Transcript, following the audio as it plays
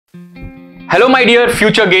Hello my dear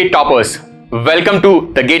future GATE toppers, welcome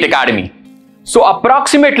to the GATE Academy. So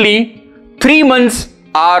approximately 3 months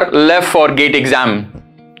are left for GATE exam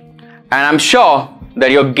and I'm sure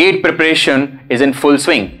that your GATE preparation is in full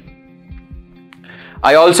swing.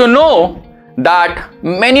 I also know that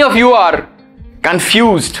many of you are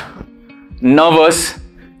confused, nervous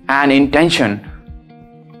and in tension.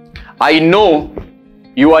 I know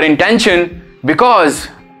you are in tension because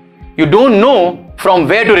you don't know from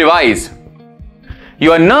where to revise.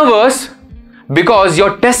 You are nervous because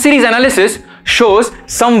your test series analysis shows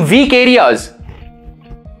some weak areas.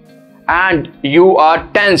 And you are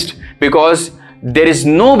tensed because there is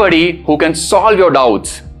nobody who can solve your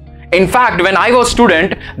doubts. In fact, when I was a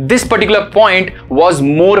student, this particular point was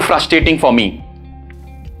more frustrating for me.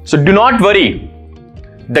 So do not worry.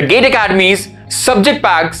 The GATE Academy's subject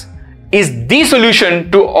packs is the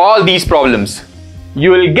solution to all these problems. You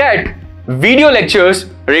will get video lectures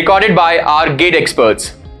recorded by our GATE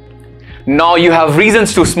experts. Now you have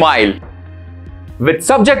reasons to smile. With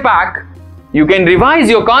subject pack, you can revise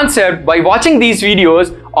your concept by watching these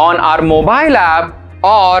videos on our mobile app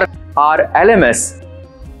or our LMS.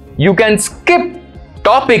 You can skip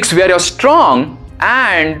topics where you're strong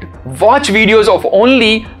and watch videos of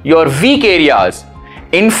only your weak areas.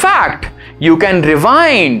 In fact, you can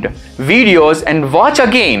rewind videos and watch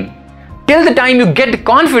again till the time you get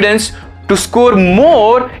confidence to score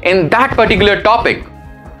more in that particular topic.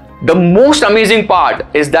 The most amazing part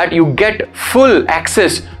is that you get full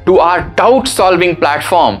access to our doubt solving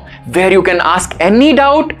platform where you can ask any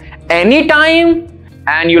doubt anytime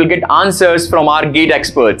and you'll get answers from our GATE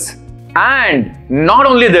experts. And not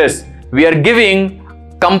only this, we are giving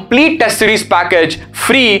complete test series package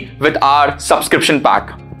free with our subscription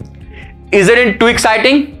pack. Isn't it too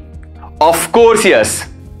exciting? Of course, yes.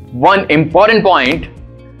 One important point,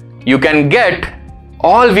 you can get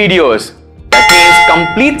all videos, that means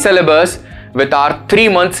complete syllabus with our 3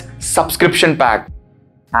 months subscription pack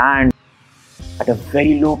and at a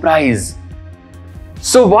very low price.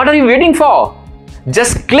 So what are you waiting for?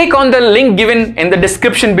 Just click on the link given in the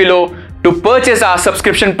description below to purchase our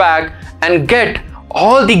subscription pack and get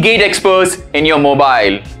all the GATE experts in your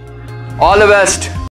mobile. All the best.